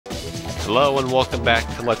Hello and welcome back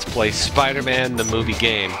to Let's Play Spider-Man the movie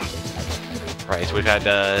game. Right, we've had,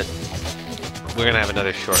 we're gonna have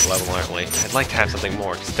another short level, aren't we? I'd like to have something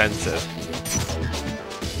more extensive.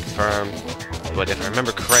 Confirm. But if I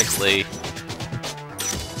remember correctly...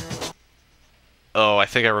 Oh, I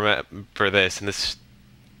think I remember this, and this...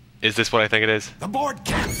 Is this what I think it is? The board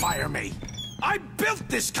can't fire me! I built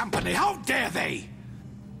this company! How dare they!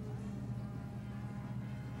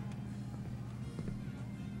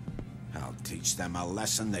 I'll teach them a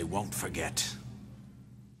lesson they won't forget.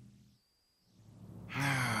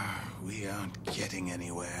 We aren't getting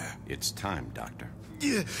anywhere. It's time, Doctor.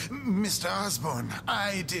 Mr. Osborn,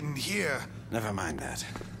 I didn't hear. Never mind that.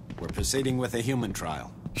 We're proceeding with a human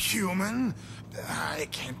trial. Human? I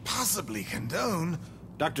can't possibly condone.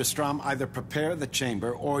 Dr. Strom, either prepare the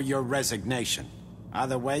chamber or your resignation.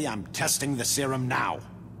 Either way, I'm testing the serum now.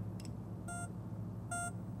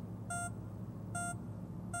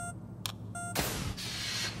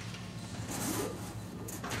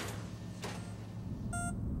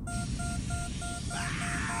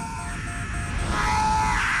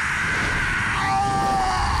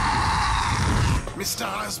 Mr.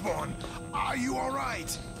 Osborn, are you all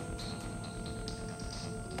right?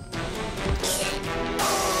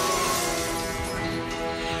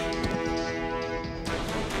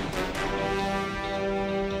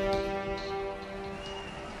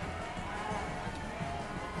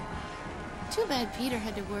 Too bad Peter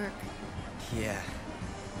had to work. Yeah.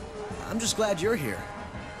 I'm just glad you're here.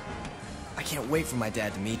 I can't wait for my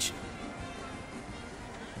dad to meet you.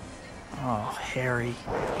 Oh, Harry.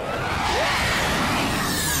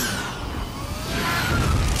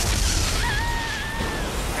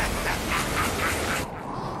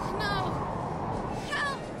 No!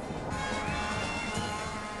 Help!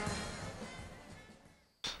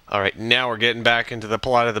 Alright, now we're getting back into the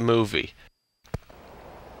plot of the movie.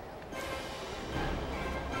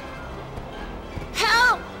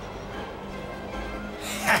 Help!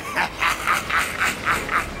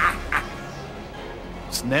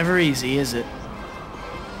 It's never easy, is it?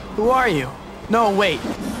 Who are you? No, wait.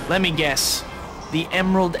 Let me guess. The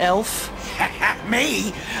Emerald Elf?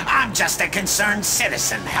 Me? I'm just a concerned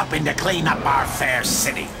citizen helping to clean up our fair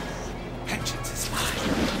city. Vengeance is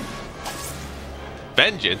mine.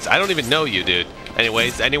 Vengeance? I don't even know you, dude.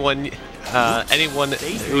 Anyways, anyone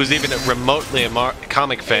who's even remotely a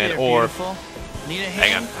comic fan Hey there, or... beautiful. Need a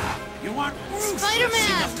hand? Hang on. You aren't ruthless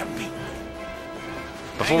Spider-Man! enough to beat.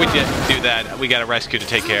 Before we do that, we got a rescue to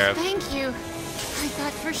take care of. Thank you. I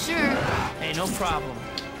thought for sure. Hey, no problem.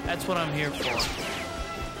 That's what I'm here for.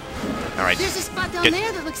 Alright. There's a spot down Get-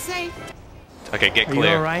 there that looks safe. Okay, get Are you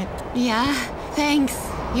clear. alright? Yeah, thanks.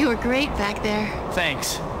 You were great back there.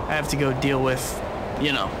 Thanks. I have to go deal with,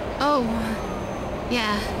 you know. Oh,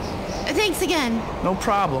 yeah. Thanks again. No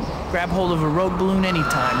problem. Grab hold of a road balloon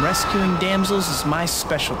anytime. Rescuing damsels is my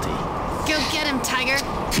specialty. Go get him, Tiger.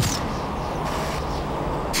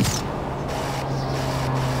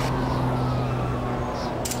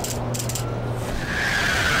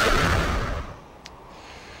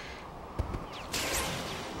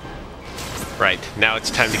 Right, now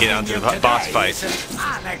it's time to get on to the boss fight.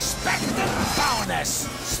 Unexpected bonus,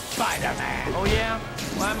 Spider-Man. Oh, yeah?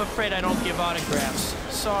 Well, I'm afraid I don't give autographs.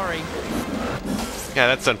 Sorry. Yeah,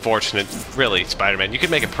 that's unfortunate. Really, Spider-Man. You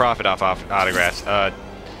could make a profit off autographs.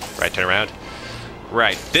 Right, turn around.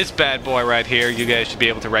 Right, this bad boy right here, you guys should be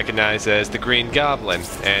able to recognize as the Green Goblin.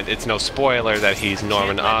 And it's no spoiler that he's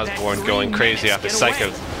Norman Osborn going crazy off his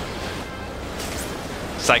psycho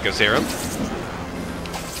serum.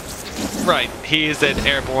 Right, he is an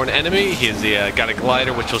airborne enemy. He's got a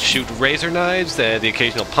glider which will shoot razor knives, the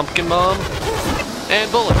occasional pumpkin bomb,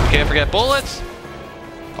 and bullets. We can't forget bullets.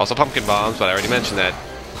 Also pumpkin bombs, but I already mentioned that.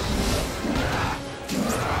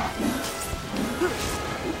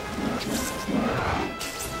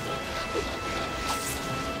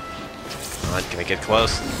 Come on, can I get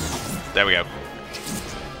close? There we go.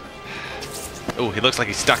 Ooh, he looks like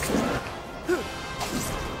he's stuck.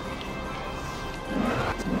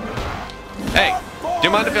 Hey, do you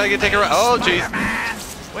mind if I get take a ride? Oh,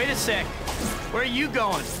 jeez. Wait a sec. Where are you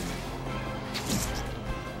going?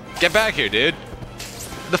 Get back here, dude.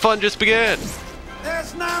 The fun just began.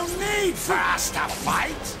 There's no need for us to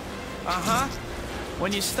fight. Uh-huh.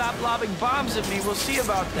 When you stop lobbing bombs at me, we'll see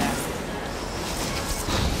about that.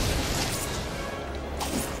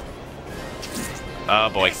 Oh,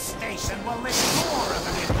 boy. This station will leave more of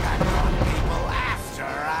an impact on people after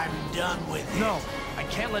I'm done with it. No, I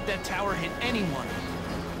can't let that tower hit anyone.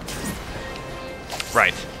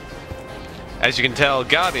 Right. As you can tell,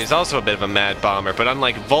 Gabi is also a bit of a mad bomber, but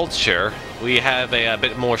unlike Vulture, we have a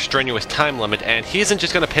bit more strenuous time limit, and he isn't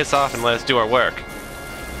just going to piss off and let us do our work.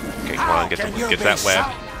 Okay, come on, get that web.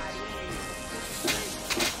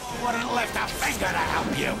 Wouldn't lift a finger to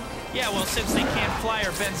help you. Yeah, well, since they can't fly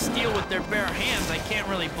or bend steel with their bare hands, I can't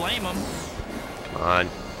really blame them. Come on.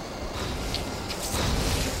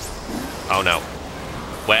 Oh no.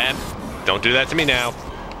 Web, don't do that to me now.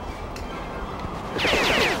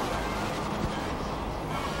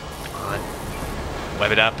 Come on.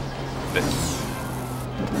 Web it up.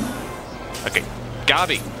 Okay,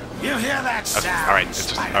 Gabi. You hear that sound? Okay, alright, it's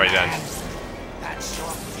just already done. That's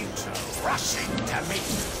your future rushing to me.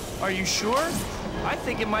 Are you sure? I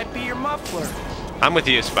think it might be your muffler. I'm with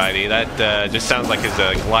you, Spidey. That just sounds like his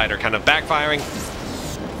glider kind of backfiring.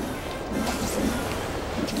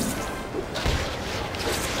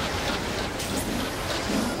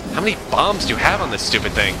 How many bombs do you have on this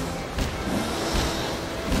stupid thing?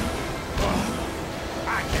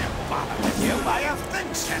 I can't bother with you. I have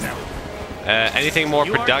things to do. Anything more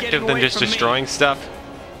You aren't productive getting than away just from me. destroying stuff?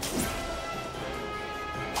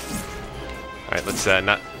 Alright, let's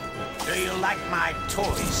not... Do you like my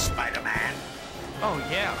toys, Spider-Man? Oh,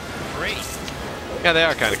 yeah. Great. Yeah, they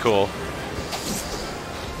are kind of cool.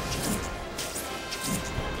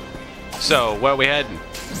 So, where are we heading?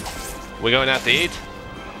 We going out to eat?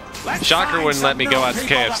 Let's Shocker find wouldn't let some me go new out to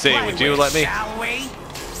people KFC. play Would you with, let me? Shall we?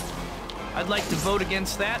 I'd like to vote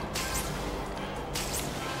against that.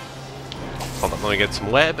 Hold on, let me get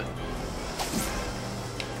some web.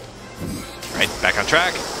 Right, back on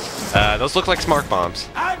track. Those look like smart bombs.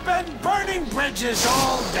 I've been burning bridges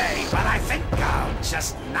all day, but I think I'll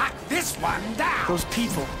just knock this one down. Those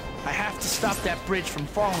people. I have to stop that bridge from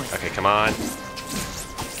falling. Okay, come on.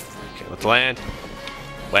 Okay, let's land.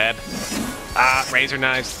 Web. Ah, razor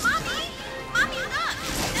knives. Mommy? Mommy, look!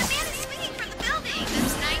 That man is swinging from the building.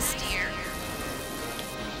 That's nice, dear.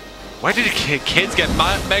 Why did kids get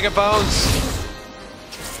megabones?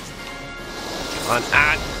 Come on,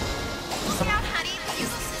 Look out, honey. The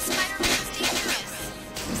easel says Spider-Man is dangerous.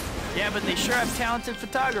 Yeah, but they sure have talented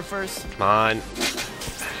photographers. Come on.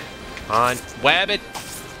 Come on. Web it.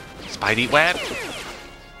 Spidey web.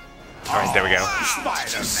 Alright, there we go.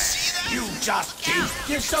 Spider-Man, you just keep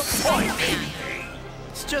disappointing me.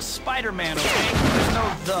 It's just Spider-Man, okay? There's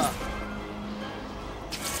no the.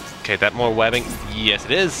 Okay, that more webbing. Yes,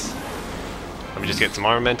 it is. Let me just get some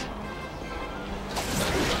armament.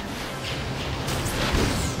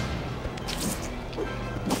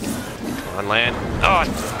 Come on, land. Oh,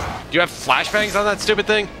 do you have flashbangs on that stupid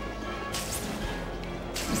thing?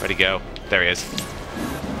 Where'd he go? There he is.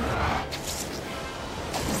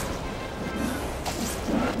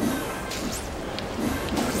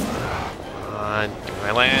 Come on, do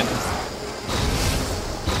I land?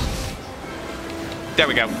 There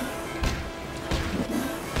we go.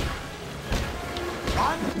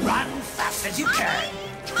 Run fast as you can.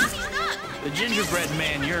 Mommy, look! The gingerbread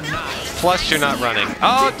man, you're not. Plus, you're not running.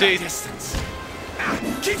 Oh, Keep your dude. distance.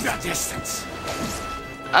 Keep your distance.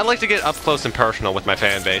 I'd like to get up close and personal with my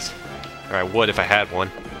fan base. Or I would if I had one.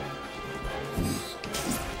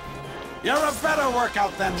 You're a better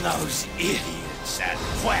workout than those idiots at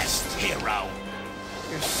Quest, hero.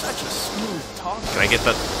 You're such a smooth talker. Can I get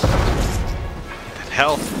that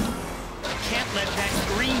health? Can't let that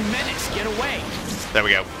green menace get away. There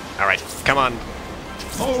we go. Alright, come on.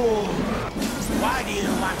 Oh, why do you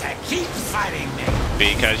want to keep fighting me?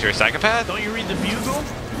 Because you're a psychopath? Don't you read the Bugle?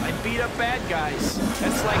 I beat up bad guys.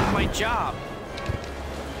 That's like my job.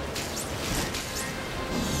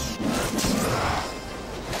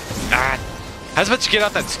 Ah. How's about you get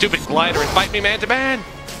off that stupid glider and fight me man to man?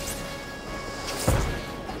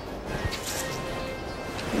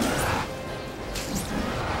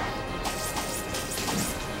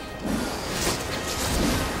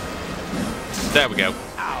 There we go.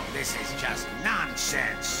 Oh, this is just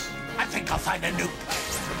nonsense. I think I'll find a new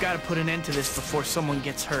place. I've got to put an end to this before someone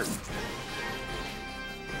gets hurt.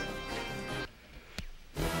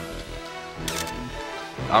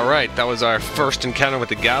 Alright, that was our first encounter with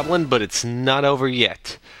the goblin, but it's not over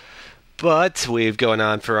yet. But we've gone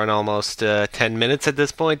on for almost 10 minutes at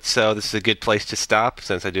this point, so this is a good place to stop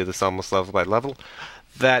since I do this almost level by level.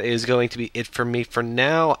 That is going to be it for me for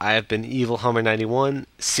now. I have been Evil Homer 91.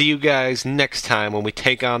 See you guys next time when we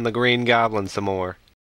take on the Green Goblin some more.